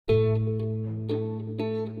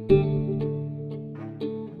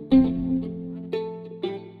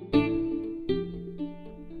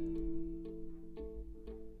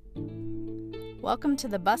Welcome to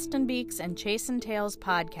the Bustin' Beaks and Chasin' Tails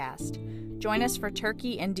podcast. Join us for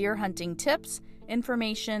turkey and deer hunting tips,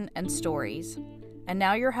 information, and stories. And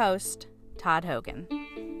now your host, Todd Hogan.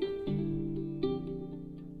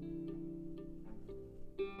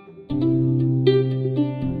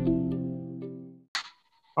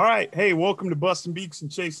 All right. Hey, welcome to Bustin' Beaks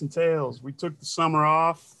and Chasin' Tails. We took the summer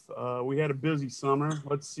off. We had a busy summer.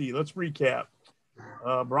 Let's see. Let's recap.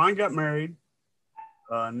 Brian got married.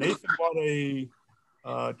 Nathan bought a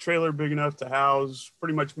trailer big enough to house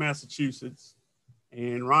pretty much Massachusetts.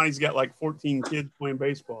 And Ronnie's got like 14 kids playing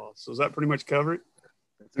baseball. So does that pretty much cover it?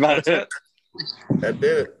 That's about it. That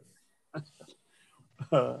did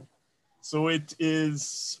it. So it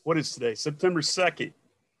is, what is today? September 2nd.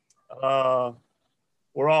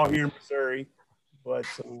 We're all here in Missouri, but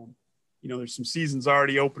there's some seasons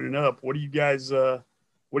already opening up. What are you guys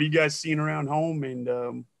seeing around home,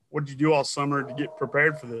 and what did you do all summer to get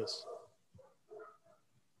prepared for this?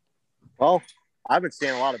 Well, I've been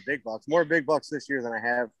seeing a lot of big bucks, more big bucks this year than I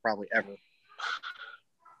have probably ever. It's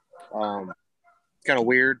kind of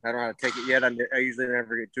weird. I don't know how to take it yet. I usually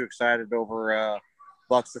never get too excited over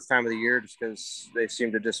bucks this time of the year just because they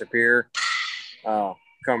seem to disappear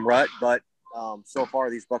come rut. But so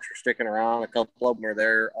far, these bucks are sticking around. A couple of them were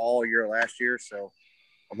there all year last year, so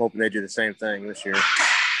I'm hoping they do the same thing this year.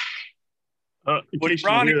 In case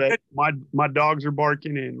you hear that, my dogs are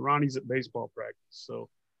barking and Ronnie's at baseball practice. So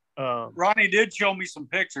Ronnie did show me some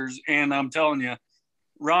pictures, and I'm telling you,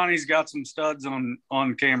 Ronnie's got some studs on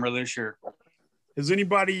camera this year. Has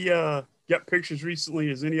anybody got pictures recently?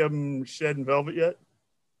 Has any of them shed in velvet yet?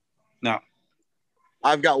 No.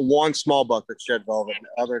 I've got one small buck that shed velvet.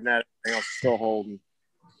 Other than that, everything else is still holding.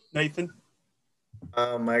 Nathan?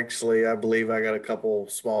 Actually, I believe I got a couple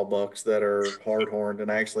small bucks that are hard-horned,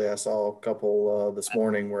 and actually I saw a couple this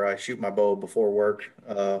morning where I shoot my bow before work.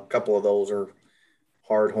 A couple of those are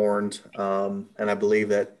hard-horned, and I believe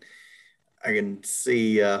that I can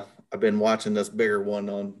see I've been watching this bigger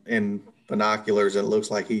one in binoculars, and it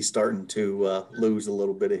looks like he's starting to lose a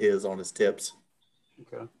little bit of his on his tips.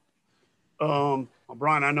 Okay.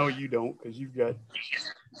 Brian, I know you don't because you've got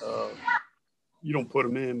you don't put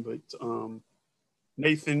them in, but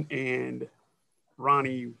Nathan and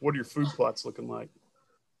Ronnie, what are your food plots looking like?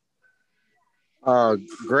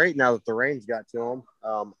 Great now that the rain's got to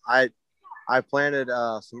them. I planted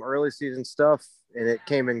some early season stuff and it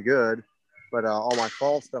came in good, but all my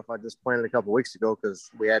fall stuff I just planted a couple weeks ago because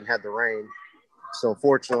we hadn't had the rain. So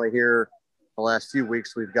fortunately here the last few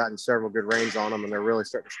weeks we've gotten several good rains on them and they're really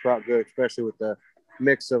starting to sprout good, especially with the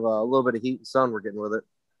mix of a little bit of heat and sun we're getting with it.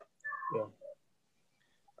 Yeah.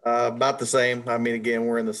 About the same. I mean, again,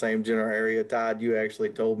 we're in the same general area. Todd, you actually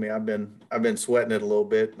told me I've been sweating it a little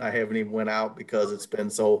bit. I haven't even went out because it's been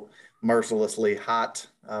so mercilessly hot.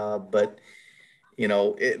 But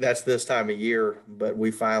that's this time of year. But we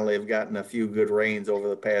finally have gotten a few good rains over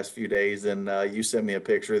the past few days. And you sent me a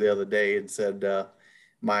picture the other day and said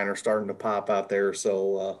mine are starting to pop out there.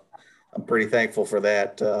 So I'm pretty thankful for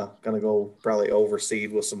that. Going to go probably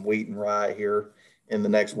overseed with some wheat and rye here in the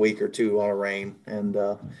next week or two on a rain, and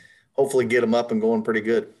hopefully get them up and going pretty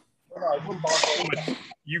good.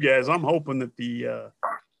 You guys, I'm hoping that the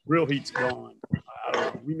real heat's gone. I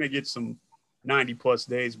don't know. We may get some 90-plus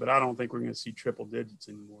days, but I don't think we're going to see triple digits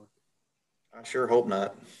anymore. I sure hope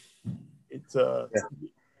not. It's the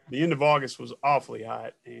end of August was awfully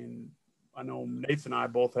hot, and I know Nathan and I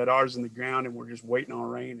both had ours in the ground, and we're just waiting on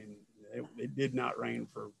rain, and it did not rain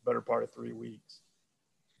for a better part of 3 weeks.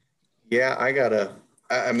 Yeah,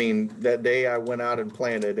 I mean, that day I went out and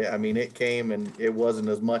planted, I mean, it came and it wasn't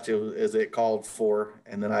as much as it called for.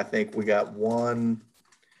 And then I think we got one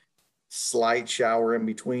slight shower in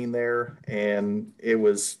between there. And it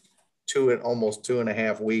was almost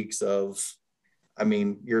 2.5 weeks of, I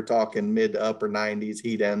mean, you're talking mid to upper 90s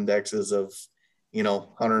heat indexes of,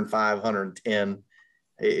 105, 110.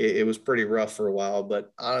 It was pretty rough for a while,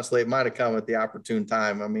 but honestly, it might have come at the opportune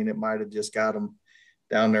time. I mean, it might have just got them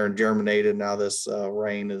down there and germinated. Now this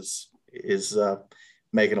rain is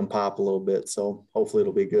making them pop a little bit. So hopefully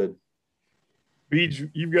it'll be good.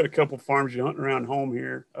 Beej, you've got a couple farms you're hunting around home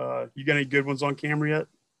here. You got any good ones on camera yet?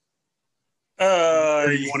 What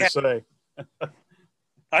do you want to say?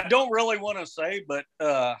 I don't really want to say, but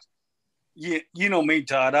you know me,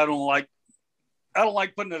 Todd. I don't like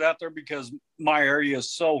putting it out there because my area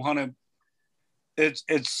is so hunted.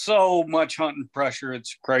 It's so much hunting pressure.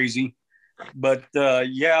 It's crazy. But I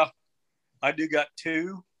do got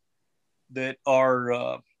two that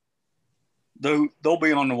are they'll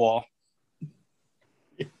be on the wall.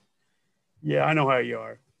 Yeah, I know how you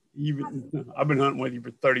are. Even I've been hunting with you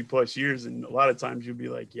for 30 plus years, and a lot of times you'll be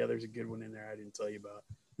like, yeah, there's a good one in there I didn't tell you about.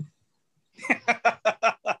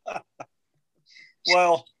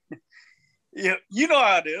 Well, yeah, you know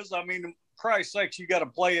how it is. I mean, Christ's sakes, you got to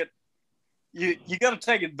play it. You got to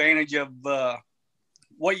take advantage of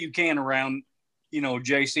what you can around,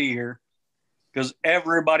 JC here, because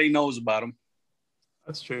everybody knows about him.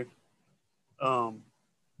 That's true.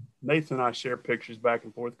 Nathan and I share pictures back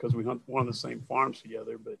and forth because we hunt one of the same farms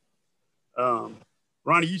together. But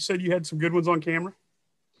Ronnie, you said you had some good ones on camera.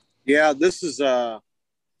 Yeah, this is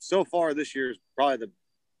so far this year is probably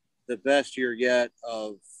the best year yet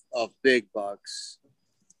of big bucks,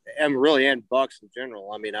 and bucks in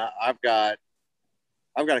general. I mean, I've got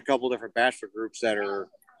a couple different bachelor groups that are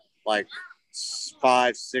like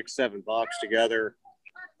 5, 6, 7 bucks together.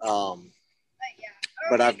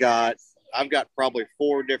 But I've got probably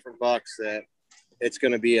 4 different bucks that it's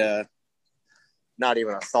going to be not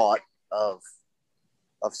even a thought of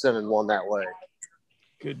sending one that way.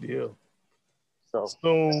 Good deal. So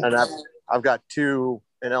and I've got 2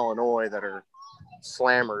 in Illinois that are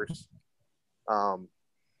slammers.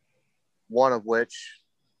 One of which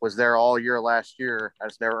was there all year last year. I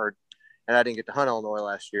didn't get to hunt Illinois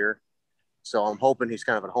last year. So I'm hoping he's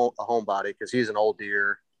kind of a homebody because he's an old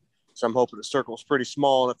deer. So I'm hoping the circle's pretty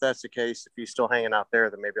small. And if that's the case, if he's still hanging out there,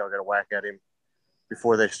 then maybe I'll get a whack at him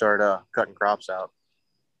before they start cutting crops out.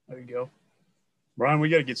 There you go. Brian, we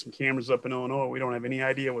got to get some cameras up in Illinois. We don't have any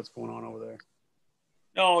idea what's going on over there.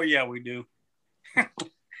 Oh, yeah, we do.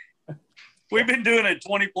 We've been doing it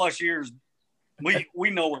 20 plus years. We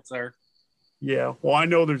know what's there. Yeah. Well, I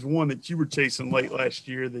know there's one that you were chasing late last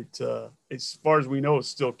year that, as far as we know, is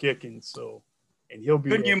still kicking. So, and he'll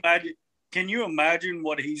be. Can you imagine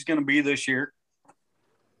what he's going to be this year?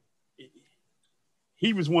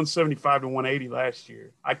 He was 175 to 180 last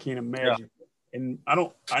year. I can't imagine. Yeah. And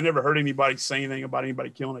I never heard anybody say anything about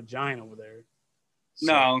anybody killing a giant over there. So.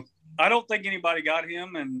 No, I don't think anybody got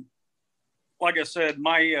him. And like I said,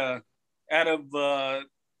 my, out of,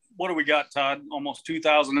 what do we got, Todd? Almost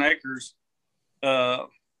 2,000 acres. My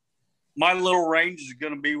little range is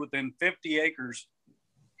going to be within 50 acres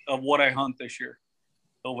of what I hunt this year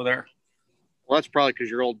over there. Well, that's probably because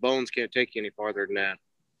your old bones can't take you any farther than that.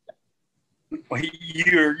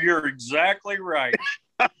 You're exactly right.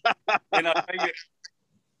 And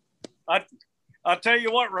I'll tell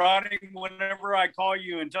you what, Ronnie, whenever I call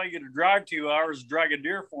you and tell you to drive 2 hours to drag a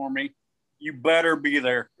deer for me, you better be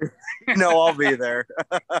there. No, I'll be there.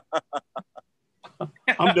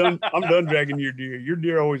 I'm done dragging your deer. Your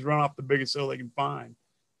deer always run off the biggest hill they can find.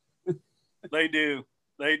 They do.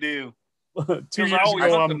 2 years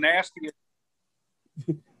ago, the nastiest.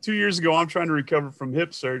 2 years ago, I'm trying to recover from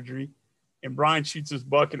hip surgery, and Brian shoots his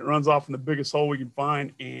buck and it runs off in the biggest hole we can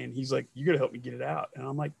find. And he's like, "You got to help me get it out." And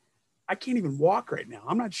I'm like, "I can't even walk right now.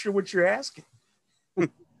 I'm not sure what you're asking."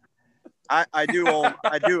 I do own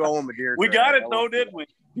a deer. We got it though, didn't we?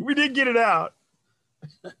 We did get it out.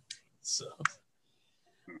 So,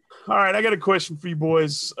 all right, I got a question for you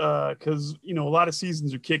boys because a lot of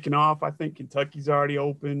seasons are kicking off. I think Kentucky's already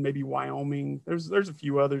open, maybe Wyoming. There's a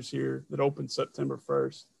few others here that open September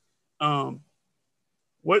 1st.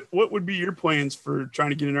 What would be your plans for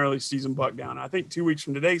trying to get an early season buck down? I think 2 weeks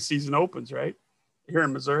from today, season opens, right? Here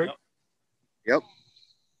in Missouri. Yep.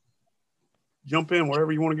 Jump in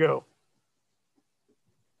wherever you want to go.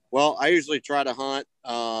 Well, I usually try to hunt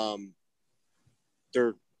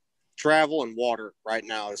their travel and water right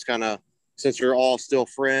now. It's kind of, since you're all still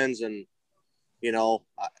friends and,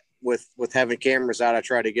 with having cameras out, I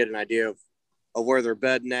try to get an idea of where they're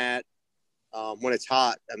bedding at. When it's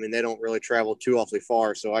hot, I mean, they don't really travel too awfully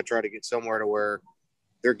far. So I try to get somewhere to where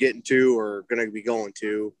they're getting to or going to be going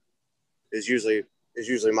to is usually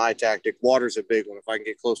my tactic. Water's a big one. If I can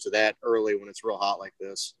get close to that early when it's real hot like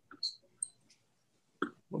this.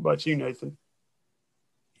 What about you, Nathan?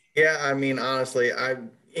 Yeah, I mean, honestly,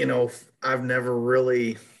 I've never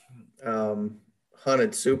really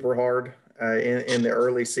hunted super hard in the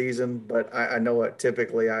early season, but I know what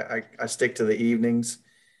typically I stick to the evenings,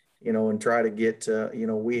 and try to get to,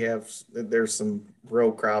 there's some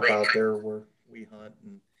row crop out there where we hunt,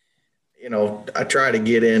 and, I try to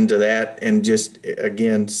get into that and just,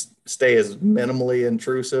 again, stay as minimally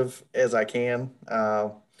intrusive as I can,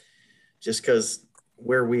 just because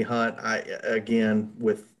where we hunt,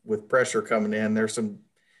 with pressure coming in, there's some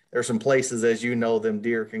places, as them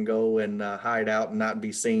deer can go and hide out and not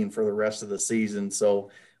be seen for the rest of the season. So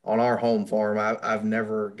on our home farm, I've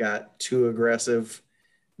never got too aggressive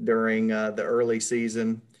during the early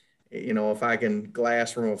season. you know, if I can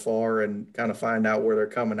glass from afar and kind of find out where they're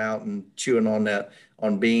coming out and chewing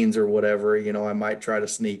on beans or whatever, you know, I might try to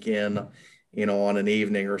sneak in, you know, on an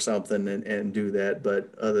evening or something and do that.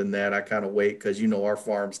 But other than that, I kind of wait because, you know, our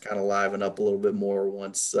farms kind of liven up a little bit more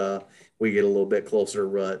once we get a little bit closer to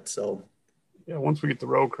rut. So, Yeah, once we get the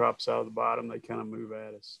row crops out of the bottom, they kind of move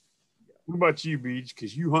at us. What about you, Beach?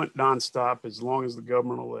 Because you hunt nonstop as long as the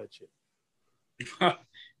government will let you.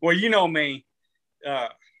 Well, you know me.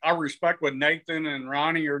 I respect what Nathan and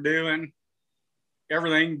Ronnie are doing,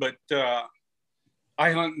 everything, but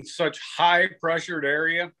I hunt in such high pressured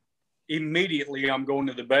area. Immediately, I'm going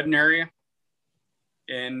to the bedding area,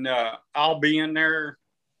 and I'll be in there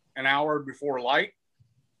an hour before light,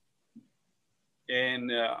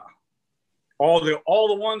 and all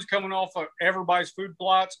the ones coming off of everybody's food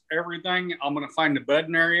plots, everything. I'm going to find the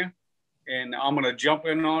bedding area, and I'm going to jump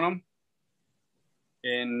in on them.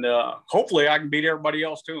 And hopefully I can beat everybody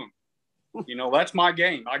else to them. You know, that's my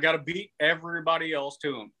game. I got to beat everybody else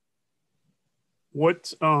to them.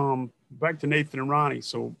 What, back to Nathan and Ronnie.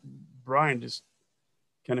 So Brian just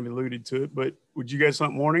kind of alluded to it, but would you guys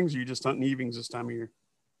hunt mornings or you just hunting evenings this time of year?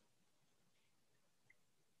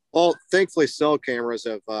 Well, thankfully, cell cameras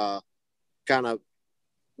have kind of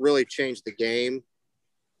really changed the game.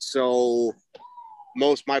 So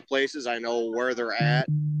most of my places, I know where they're at.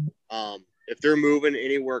 If they're moving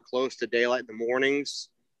anywhere close to daylight in the mornings,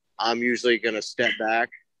 I'm usually going to step back,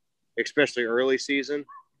 especially early season.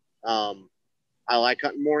 I like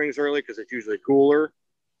hunting mornings early because it's usually cooler,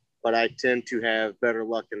 but I tend to have better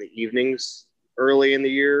luck in the evenings early in the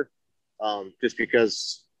year, just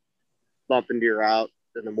because bumping deer out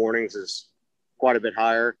in the mornings is quite a bit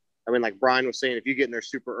higher. I mean, like Brian was saying, if you get in there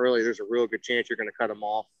super early, there's a real good chance you're going to cut them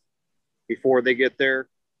off before they get there.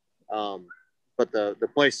 But the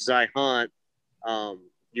places I hunt,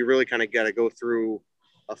 you really kind of got to go through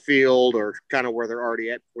a field or kind of where they're already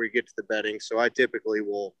at before you get to the bedding. So I typically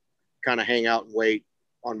will kind of hang out and wait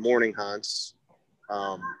on morning hunts.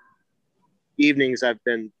 Evenings I've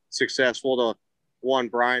been successful. The one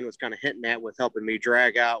Brian was kind of hinting at with helping me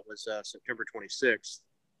drag out was September 26th.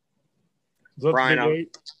 Brian,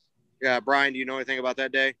 Brian, do you know anything about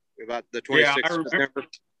that day? About the 26th of September?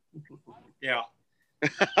 Yeah.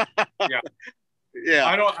 Yeah. Yeah.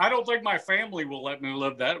 I don't think my family will let me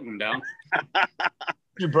live that one down.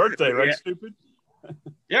 Your birthday, right, stupid?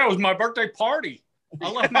 Yeah, it was my birthday party. I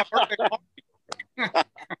love my birthday party.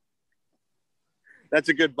 That's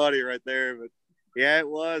a good buddy right there. But yeah, it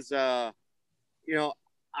was, you know,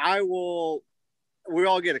 we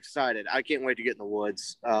all get excited. I can't wait to get in the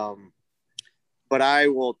woods. But I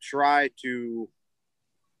will try to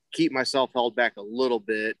keep myself held back a little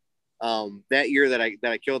bit. That year that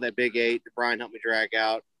I killed that big 8, Brian helped me drag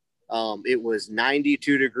out. It was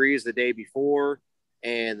 92 degrees the day before,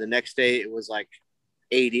 and the next day it was like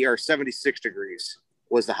 80 or 76 degrees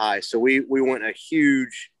was the high. So we went a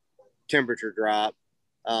huge temperature drop.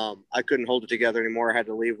 I couldn't hold it together anymore. I had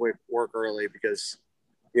to leave work early because,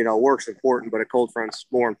 you know, work's important, but a cold front's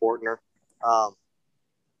more important.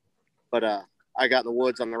 But I got in the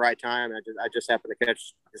woods on the right time. I just happened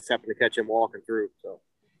to catch him walking through. So.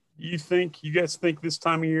 You guys think this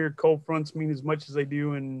time of year cold fronts mean as much as they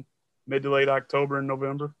do in mid to late October and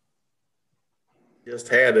November? Just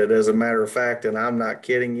had it, as a matter of fact, and I'm not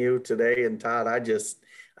kidding you today. And Todd, I just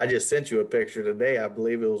sent you a picture today. I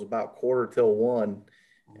believe it was about 1:45,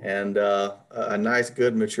 and a nice,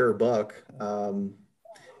 good, mature buck come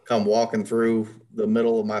walking through the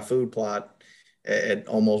middle of my food plot at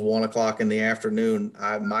almost 1:00 in the afternoon.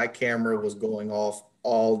 My camera was going off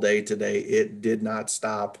all day today. It did not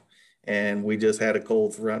stop. And we just had a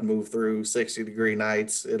cold front move through, 60-degree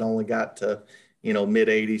nights. It only got to, you know, mid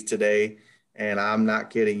 80s today. And I'm not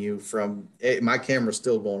kidding you, my camera's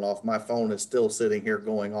still going off. My phone is still sitting here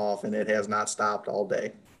going off, and it has not stopped all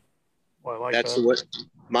day. Well, I like That's that. what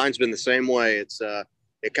mine's been the same way. It's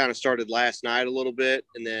it kind of started last night a little bit,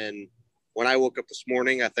 and then when I woke up this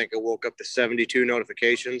morning, I think I woke up to 72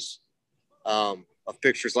 notifications of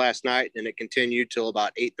pictures last night, and it continued till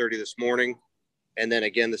about 8:30 this morning, and then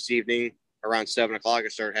again this evening around 7 o'clock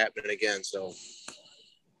it started happening again. So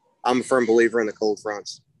I'm a firm believer in the cold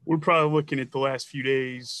fronts. We're probably looking at the last few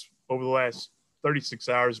days, over the last 36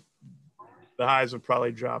 hours, the highs have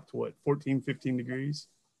probably dropped, 14, 15 degrees?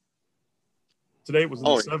 Today it was in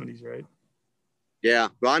the 70s, right? Yeah.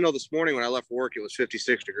 Well, I know this morning when I left work, it was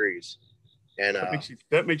 56 degrees. And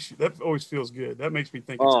that always feels good. That makes me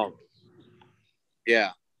think it's good. Yeah.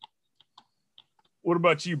 What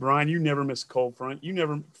about you, Brian? You never miss a cold front. You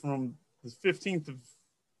never, from the 15th of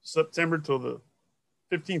September till the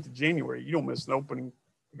 15th of January, you don't miss an opening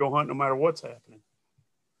to go hunt no matter what's happening.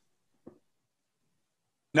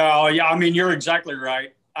 No, yeah, I mean, you're exactly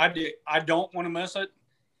right. I don't want to miss it.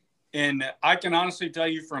 And I can honestly tell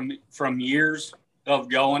you from years of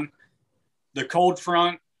going, the cold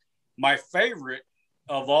front, my favorite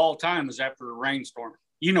of all time is after a rainstorm.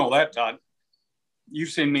 You know that, Todd. You've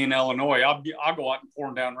seen me in Illinois. I'll go out and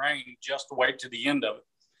pour down rain just to wait to the end of it.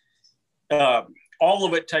 All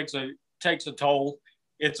of it takes a toll.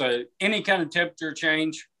 It's any kind of temperature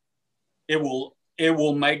change. It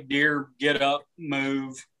will make deer get up,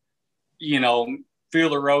 move, feel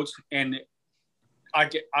the roads. And I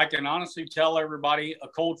can honestly tell everybody a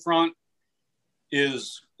cold front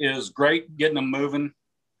is great getting them moving.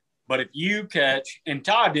 But if you catch, and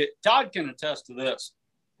Todd can attest to this,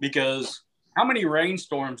 because how many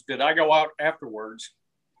rainstorms did I go out afterwards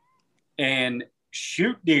and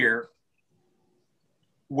shoot deer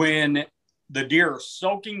when the deer are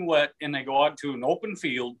soaking wet and they go out to an open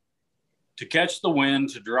field to catch the wind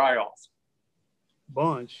to dry off?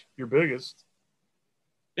 Bunch, your biggest.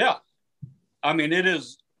 Yeah. I mean, it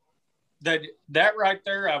is that right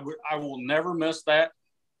there. I will never miss that.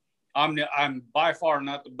 I'm by far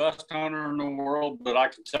not the best hunter in the world, but I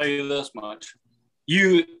can tell you this much.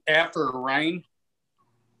 After a rain,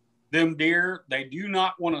 them deer, they do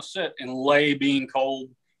not want to sit and lay being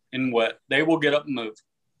cold and wet. They will get up and move.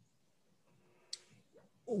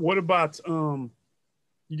 What about, you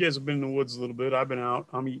guys have been in the woods a little bit. I've been out.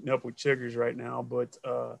 I'm eating up with chiggers right now, but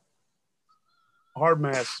hard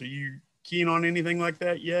mass, are you keen on anything like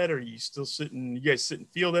that yet? Or are you still you guys sitting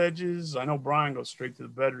field edges? I know Brian goes straight to the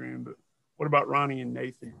bedroom, but what about Ronnie and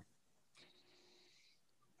Nathan?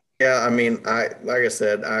 Yeah, I mean, like I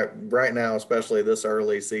said, right now, especially this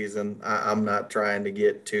early season, I'm not trying to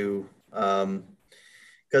get too,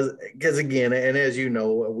 because again, and as you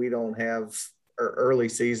know, we don't have early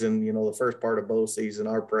season. The first part of bow season,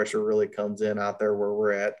 our pressure really comes in out there where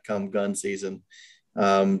we're at come gun season.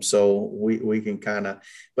 So we can kind of,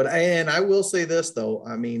 and I will say this though,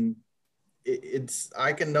 I mean,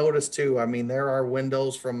 I can notice too, I mean, there are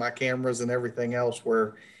windows from my cameras and everything else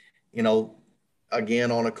where,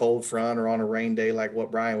 again, on a cold front or on a rain day, like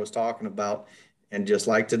what Brian was talking about. And just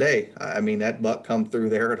like today, I mean, that buck come through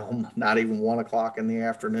there at not even 1 o'clock in the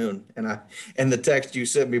afternoon. And the text you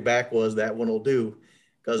sent me back was that one will do.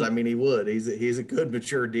 Because I mean, he would. He's a good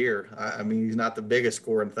mature deer. I mean, he's not the biggest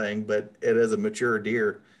scoring thing, but it is a mature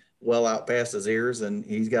deer, well out past his ears, and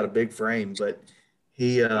he's got a big frame. But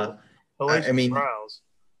he, I mean, browse.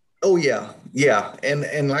 Oh yeah, yeah,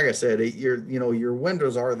 and like I said, your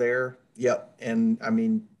windows are there. Yep, and I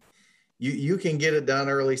mean, you can get it done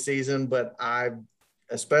early season, but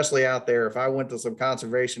especially out there, if I went to some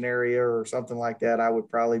conservation area or something like that, I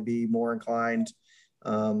would probably be more inclined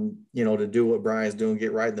to do what Brian's doing,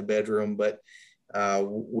 get right in the bedroom, but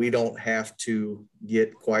we don't have to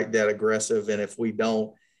get quite that aggressive. And if we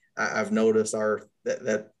don't, I've noticed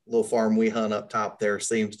that little farm we hunt up top there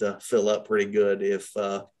seems to fill up pretty good if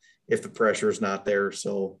the pressure is not there.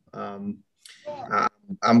 So I'm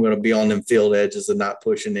going to be on them field edges and not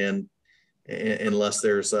pushing in unless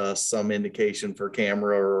there's some indication for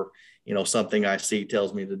camera or, something I see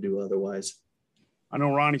tells me to do otherwise. I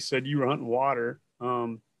know Ronnie said you were hunting water.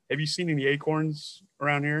 Have you seen any acorns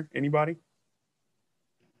around here? Anybody?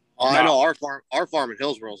 Oh, I know our farm in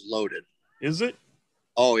Hillsboro is loaded. Is it?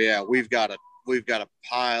 Oh yeah, we've got a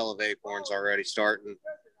pile of acorns already starting.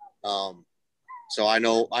 So I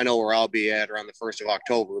know where I'll be at around the 1st of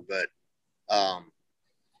October, but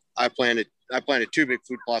I planted 2 big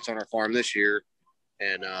food plots on our farm this year,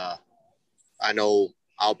 and I know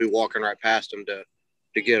I'll be walking right past them to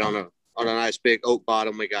get on a nice big oak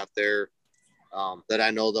bottom we got there. That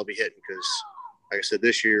I know they'll be hitting because, like I said,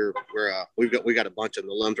 this year we got a bunch of them.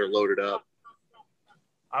 The limbs are loaded up.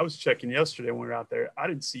 I was checking yesterday when we were out there. I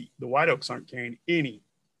didn't see the white oaks aren't carrying any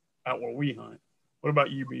out where we hunt. What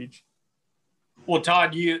about you, Beach? Well,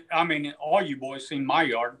 Todd, all you boys seen my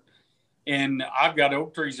yard, and I've got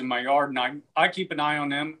oak trees in my yard, and I keep an eye on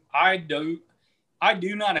them. I do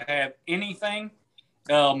not have anything.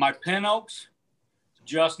 My pin oaks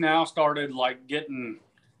just now started like getting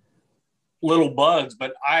little bugs,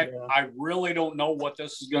 but I really don't know what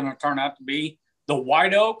this is going to turn out to be. The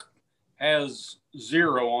white oak has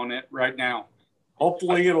 0 on it right now.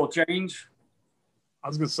 Hopefully it'll change. I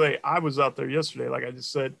was going to say, I was out there yesterday, like I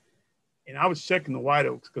just said, and I was checking the white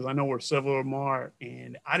oaks because I know where several of them are,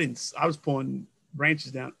 and I was pulling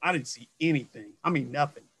branches down. I didn't see anything. I mean,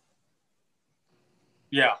 nothing.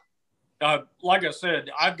 Yeah. Like I said,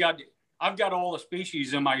 I've got all the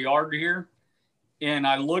species in my yard here, and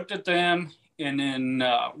I looked at them and then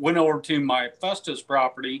went over to my Festus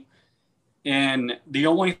property, and the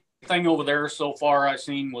only thing over there so far I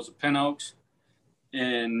seen was a pin oaks.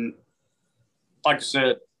 And like I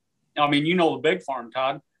said, I mean, you know the big farm,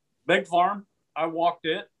 Todd. Big farm, I walked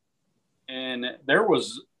it, and there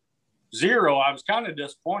was zero. I was kind of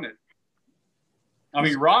disappointed. I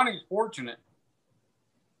mean, Ronnie's fortunate.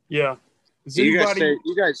 Yeah. You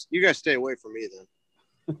guys stay away from me then.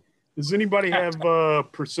 Does anybody have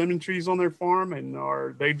persimmon trees on their farm, and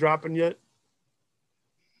are they dropping yet?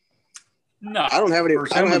 No, I don't have any.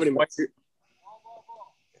 I don't have any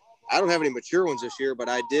mature ones this year, but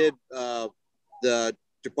I did. The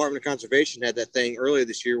Department of Conservation had that thing earlier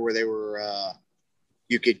this year where they were.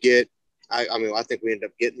 You could get. I think we ended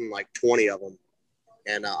up getting like 20 of them,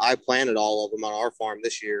 and I planted all of them on our farm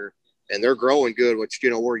this year, and they're growing good. Which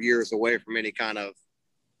we're years away from any kind of,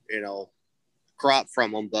 crop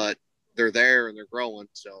from them, but they're there and they're growing.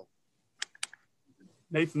 So.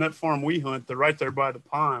 Nathan, that farm we hunt, they're right there by the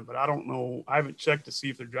pond, but I don't know. I haven't checked to see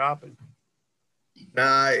if they're dropping.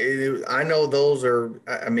 Nah, I know those are.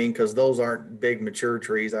 I mean, because those aren't big mature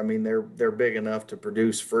trees. I mean, they're big enough to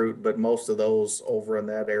produce fruit, but most of those over in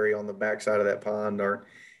that area on the backside of that pond are.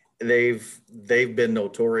 They've been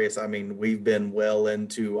notorious. I mean, we've been well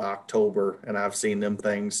into October, and I've seen them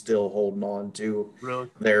things still holding on to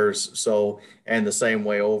theirs. So, and the same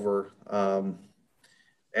way over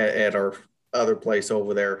at our other place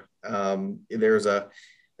over there. There's a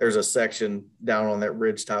section down on that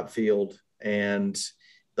ridgetop field, and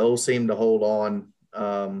those seem to hold on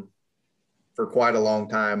for quite a long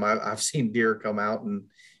time. I've seen deer come out and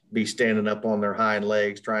be standing up on their hind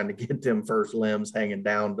legs trying to get them first limbs hanging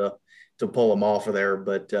down to pull them off of there.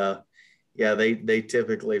 But yeah, they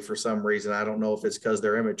typically, for some reason, I don't know if it's because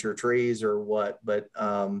they're immature trees or what, but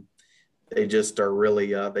they just are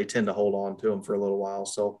really, they tend to hold on to them for a little while.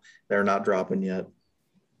 So they're not dropping yet.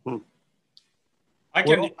 I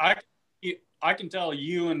can tell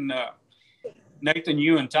you and Nathan,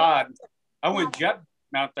 you and Todd, I went jet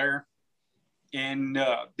out there, and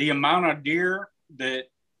the amount of deer that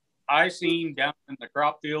I seen down in the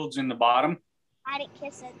crop fields in the bottom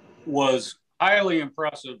was highly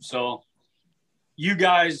impressive. So you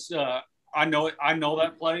guys, I know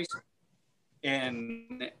that place,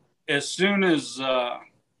 and as soon as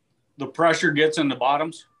the pressure gets in the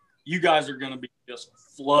bottoms, you guys are going to be just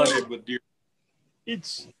flooded with deer.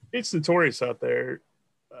 It's notorious out there,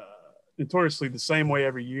 notoriously the same way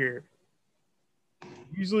every year.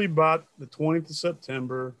 Usually about the 20th of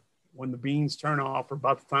September, when the beans turn off, or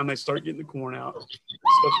about the time they start getting the corn out,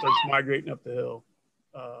 stuff starts migrating up the hill.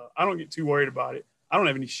 I don't get too worried about it. I don't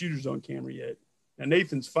have any shooters on camera yet. Now,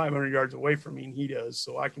 Nathan's 500 yards away from me, and he does,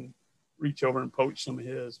 so I can reach over and poach some of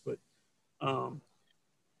his. But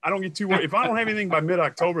I don't get too worried. If I don't have anything by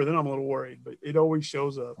mid-October, then I'm a little worried. But it always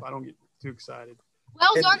shows up. I don't get too excited.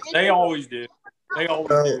 They always do. They always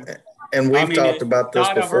do. And we've talked about this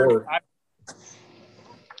before.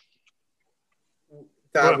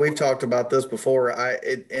 Todd, we've talked about this before. And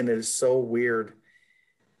it is so weird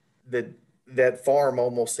that farm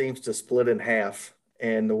almost seems to split in half,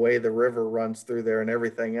 and the way the river runs through there and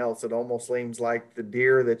everything else, it almost seems like the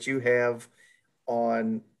deer that you have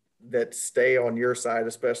on that stay on your side,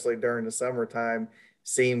 especially during the summertime,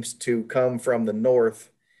 seems to come from the north.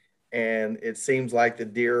 And it seems like the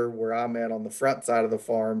deer where I'm at on the front side of the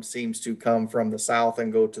farm seems to come from the south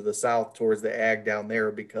and go to the south towards the ag down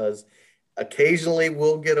there, because occasionally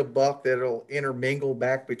we'll get a buck that'll intermingle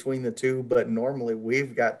back between the two, but normally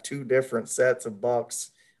we've got two different sets of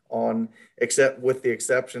bucks on, except with the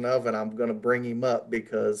exception of, and I'm going to bring him up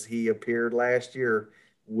because he appeared last year,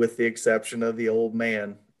 with the exception of the old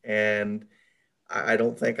man. And I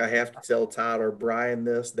don't think I have to tell Todd or Brian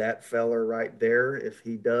this, that feller right there, if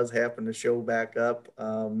he does happen to show back up,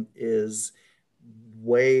 is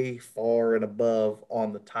way far and above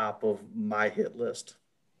on the top of my hit list.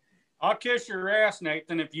 I'll kiss your ass,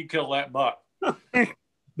 Nathan, if you kill that buck.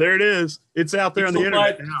 There it is. It's out there on the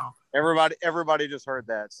internet now. Everybody just heard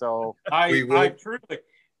that. So I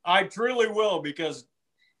truly will, because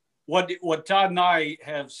what Todd and I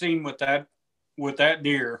have seen with that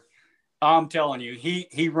deer, I'm telling you,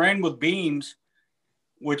 he ran with beams,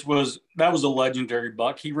 that was a legendary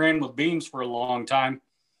buck. He ran with beams for a long time,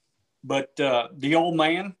 but the old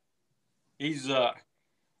man,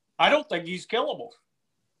 I don't think he's killable.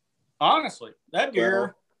 Honestly, that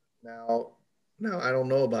deer. Well, no, I don't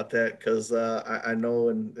know about that, because I know,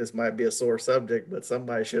 and this might be a sore subject, but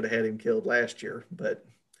somebody should have had him killed last year. But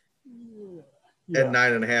at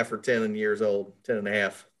 9.5 or 10 years old,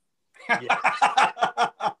 10.5. Yeah.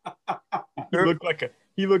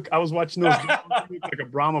 I was watching those. He looked like a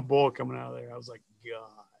Brahma bull coming out of there. I was like, God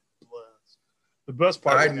bless. The best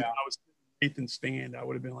part was I was Nathan stand. I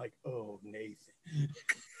would have been like, oh, Nathan.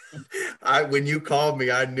 When you called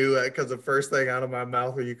me, I knew it because the first thing out of my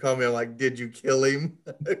mouth when you called me, I'm like, did you kill him?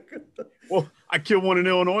 Well, I killed one in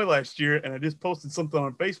Illinois last year, and I just posted something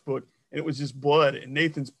on Facebook, and it was just blood. And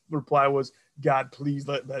Nathan's reply was, "God, please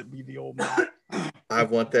let that be the old man." I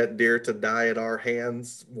want that deer to die at our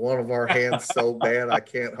hands, one of our hands, so bad I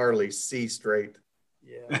can't hardly see straight.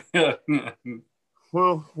 Yeah.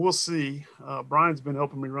 Well, we'll see. Brian's been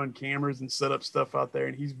helping me run cameras and set up stuff out there,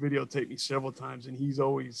 and he's videotaped me several times, and he's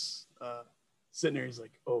always sitting there. He's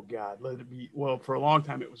like, "Oh God, let it be." Well, for a long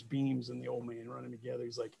time, it was Beams and the old man running together.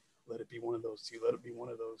 He's like, "Let it be one of those two. Let it be one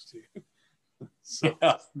of those two." So,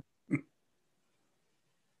 Yeah.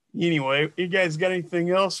 anyway, you guys got anything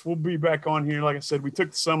else? We'll be back on here. Like I said, we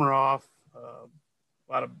took the summer off. A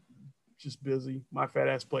lot of just busy. My fat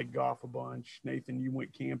ass played golf a bunch. Nathan, you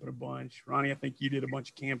went camping a bunch. Ronnie, I think you did a bunch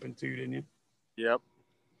of camping too, didn't you? Yep.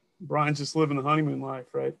 Brian's just living the honeymoon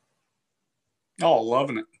life, right? Oh,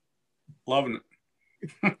 loving it. Loving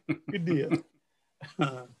it. Good deal.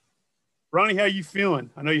 Ronnie, how you feeling?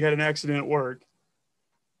 I know you had an accident at work.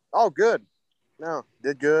 Oh, good. No,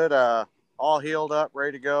 did good. All healed up,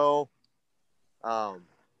 ready to go.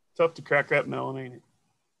 Tough to crack that melon, ain't it?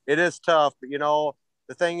 It is tough, but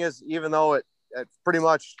the thing is, even though it pretty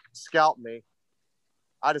much scalped me,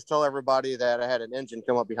 I just tell everybody that I had an engine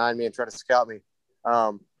come up behind me and try to scalp me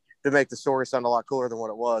to make the story sound a lot cooler than what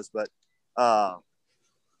it was. But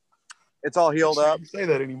it's all healed up. Can't say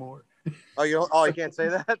that anymore. Oh, you can't say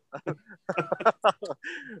that.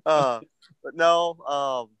 But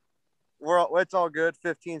no, it's all good.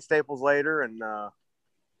 15 staples later, and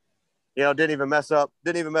didn't even mess up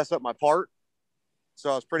my part.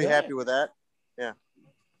 So I was pretty happy with that. Yeah.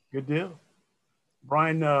 Good deal.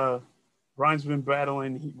 Brian's been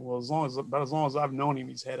battling. About as long as I've known him,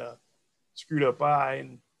 he's had a screwed up eye,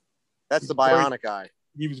 and that's the bionic eye.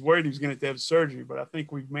 He was worried he was going to have surgery, but I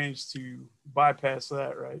think we've managed to bypass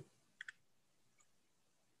that, right?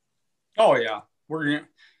 Oh yeah, we're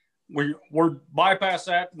bypass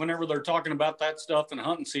that whenever they're talking about that stuff and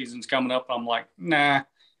hunting season's coming up. I'm like, nah,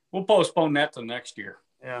 we'll postpone that to next year.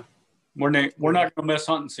 Yeah, we're not going to miss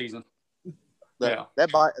hunting season. That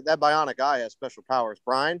bionic eye has special powers.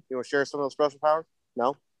 Brian, you want to share some of those special powers?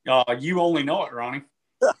 No. You only know it, Ronnie.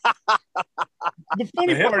 The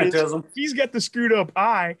funny part is he's got the screwed up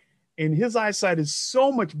eye, and his eyesight is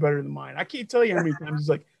so much better than mine. I can't tell you how many times he's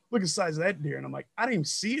like, "Look at the size of that deer," and I'm like, "I didn't even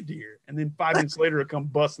see a deer." And then 5 minutes later, it come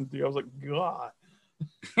busting through. I was like, "God."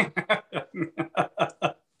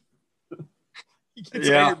 He gets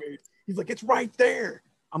aggravated. He's like, "It's right there."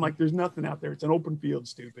 I'm like, "There's nothing out there. It's an open field,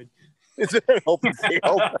 stupid." It's an open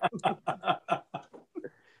field.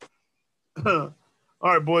 All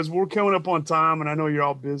right, boys, we're coming up on time, and I know you're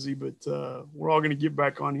all busy, but we're all going to get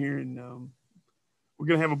back on here, and we're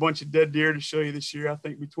going to have a bunch of dead deer to show you this year. I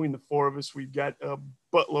think between the four of us, we've got a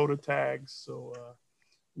buttload of tags. So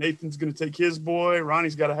Nathan's going to take his boy.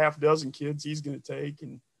 Ronnie's got a half dozen kids he's going to take,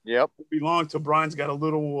 and yep, it won't be long till Brian's got a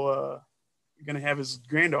little going to have his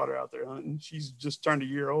granddaughter out there hunting. She's just turned a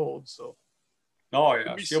year old, so. Oh,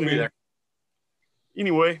 yeah, she'll be there.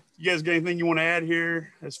 Anyway, you guys got anything you want to add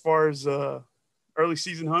here as far as early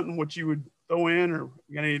season hunting, what you would throw in, or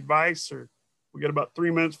you got any advice? Or we got about 3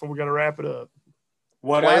 minutes before we got to wrap it up.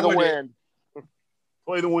 Play the wind.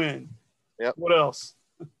 Play the wind. Yep. What else?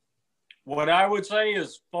 What I would say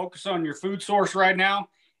is focus on your food source right now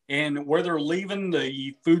and where they're leaving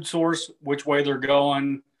the food source, which way they're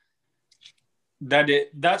going.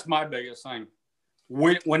 That's my biggest thing.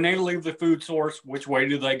 When they leave the food source, which way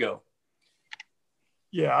do they go?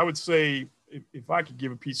 Yeah, I would say if I could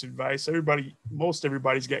give a piece of advice, most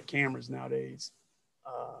everybody's got cameras nowadays.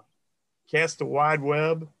 Cast a wide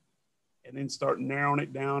web and then start narrowing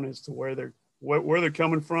it down as to where they're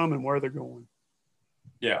coming from and where they're going.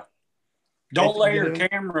 Yeah. Don't lay your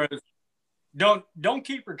cameras. Don't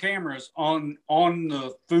keep your cameras on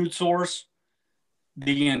the food source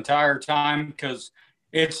the entire time, because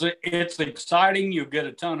it's exciting. You'll get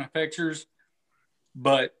a ton of pictures,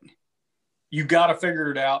 but you got to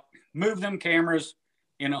figure it out. Move them cameras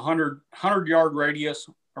in 100-yard radius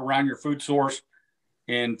around your food source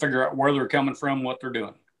and figure out where they're coming from, what they're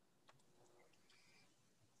doing.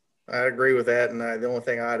 I agree with that. And the only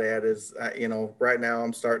thing I'd add is, right now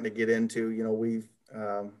I'm starting to get into, we've,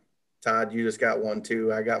 Todd, you just got one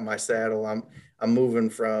too. I got my saddle. I'm moving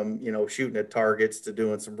from, shooting at targets to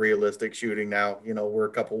doing some realistic shooting now. We're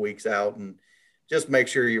a couple weeks out, and just make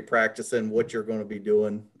sure you're practicing what you're going to be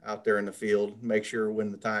doing out there in the field. Make sure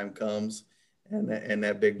when the time comes and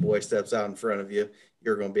that big boy steps out in front of you,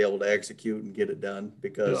 you're going to be able to execute and get it done,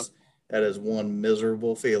 because that is one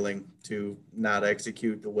miserable feeling to not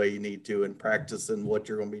execute the way you need to, and practicing what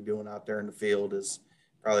you're going to be doing out there in the field is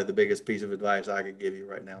probably the biggest piece of advice I could give you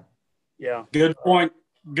right now. Yeah. Good point.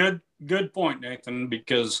 Good point, Nathan,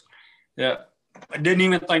 because I didn't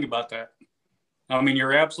even think about that. I mean,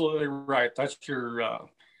 you're absolutely right. That's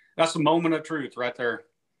that's the moment of truth right there.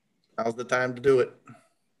 Now's the time to do it.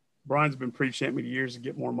 Brian's been preaching at me for years to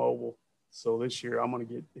get more mobile. So this year I'm going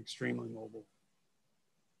to get extremely mobile.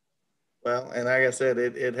 Well, and like I said,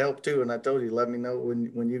 it helped too. And I told you, let me know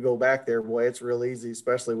when you go back there, boy, it's real easy,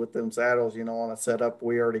 especially with them saddles, on a setup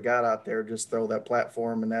we already got out there. Just throw that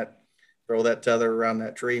platform and throw that tether around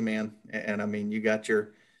that tree, man. And I mean, you got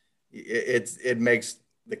it makes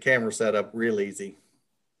the camera setup real easy.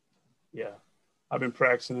 Yeah. I've been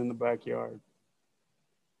practicing in the backyard.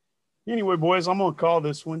 Anyway, boys, I'm going to call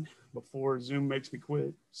this one before Zoom makes me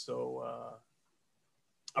quit. So,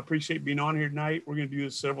 I appreciate being on here tonight. We're going to do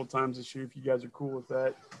this several times this year if you guys are cool with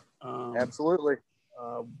that. Absolutely.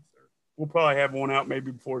 We'll probably have one out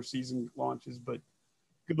maybe before season launches, but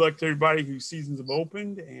good luck to everybody whose seasons have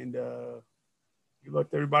opened, and good luck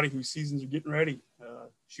to everybody whose seasons are getting ready.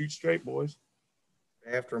 Shoot straight, boys.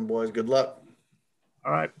 After them, boys. Good luck.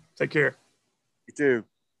 All right. Take care. You too.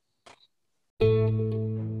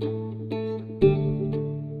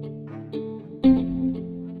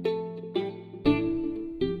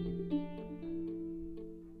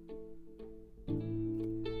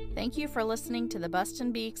 Thank you for listening to the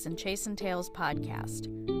Bustin' Beaks and Chasin' Tails podcast.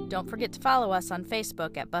 Don't forget to follow us on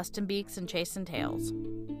Facebook at Bustin' Beaks and Chasin' Tails.